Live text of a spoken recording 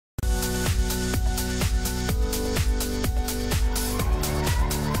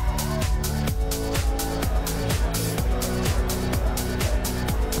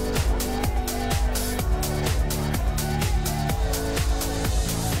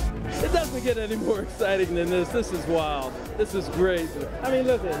doesn't get any more exciting than this. This is wild. This is great. I mean,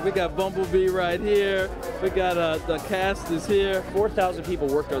 look, we got Bumblebee right here. We got the cast is here. 4,000 people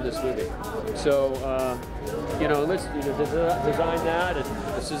worked on this movie. So, you know, let's design that,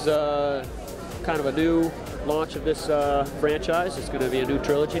 and this is kind of a new launch of this franchise. It's going to be a new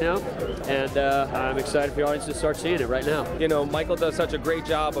trilogy now, and I'm excited for the audience to start seeing it right now. You know, Michael does such a great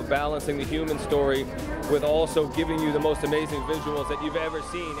job of balancing the human story with also giving you the most amazing visuals that you've ever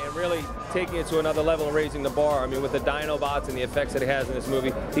seen, and really taking it to another level and raising the bar. I mean, with the Dinobots and the effects that he has in this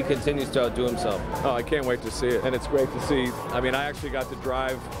movie, he continues to outdo himself. Oh, I can't wait to see it, and it's great to see. I mean, I actually got to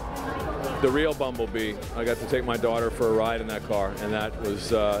drive the real Bumblebee. I got to take my daughter for a ride in that car, and that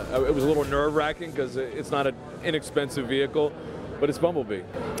was it was a little nerve-wracking because it's not an inexpensive vehicle, but it's Bumblebee.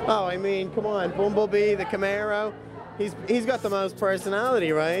 Oh, I mean, come on, Bumblebee, the Camaro. He's got the most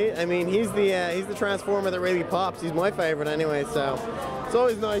personality, right? I mean, he's the Transformer that really pops. He's my favorite anyway, so it's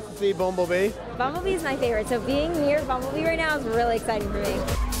always nice to see Bumblebee. Bumblebee's my favorite, so being near Bumblebee right now is really exciting for me.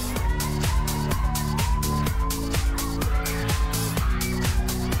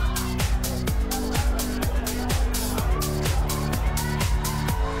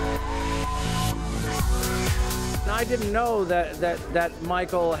 I didn't know that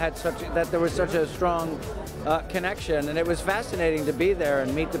Michael had that there was such a strong connection, and it was fascinating to be there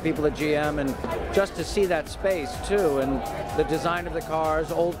and meet the people at GM and just to see that space too, and the design of the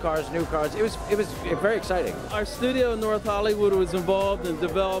cars, old cars, new cars. It was very exciting. Our studio in North Hollywood was involved in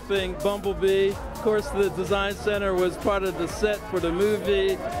developing Bumblebee. Of course, the design center was part of the set for the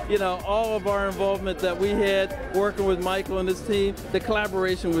movie. You know, all of our involvement that we had working with Michael and his team, the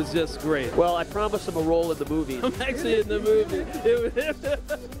collaboration was just great. Well, I promised him a role in the movie. I'm actually in the movie.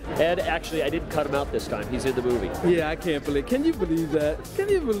 Ed, actually, I didn't cut him out this time. He's in the movie. Yeah, I can't believe. Can you believe that? Can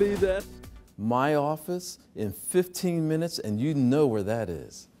you believe that? My office in 15 minutes, and you know where that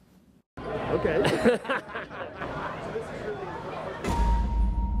is. Okay.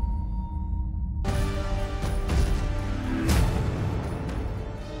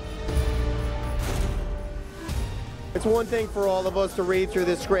 It's one thing for all of us to read through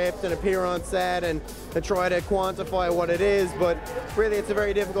the script and appear on set and try to quantify what it is, but really it's a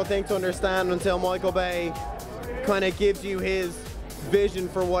very difficult thing to understand until Michael Bay kind of gives you his vision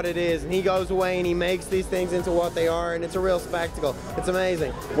for what it is, and he goes away and he makes these things into what they are, and it's a real spectacle. It's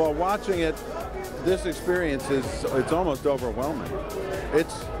amazing. Well, watching it, this experience it's almost overwhelming.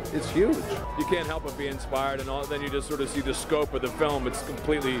 It's huge. You can't help but be inspired, and then you just sort of see the scope of the film. It's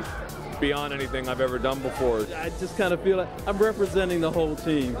completely beyond anything I've ever done before. I just kind of feel like I'm representing the whole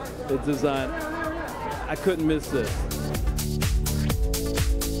team at Design. I couldn't miss this.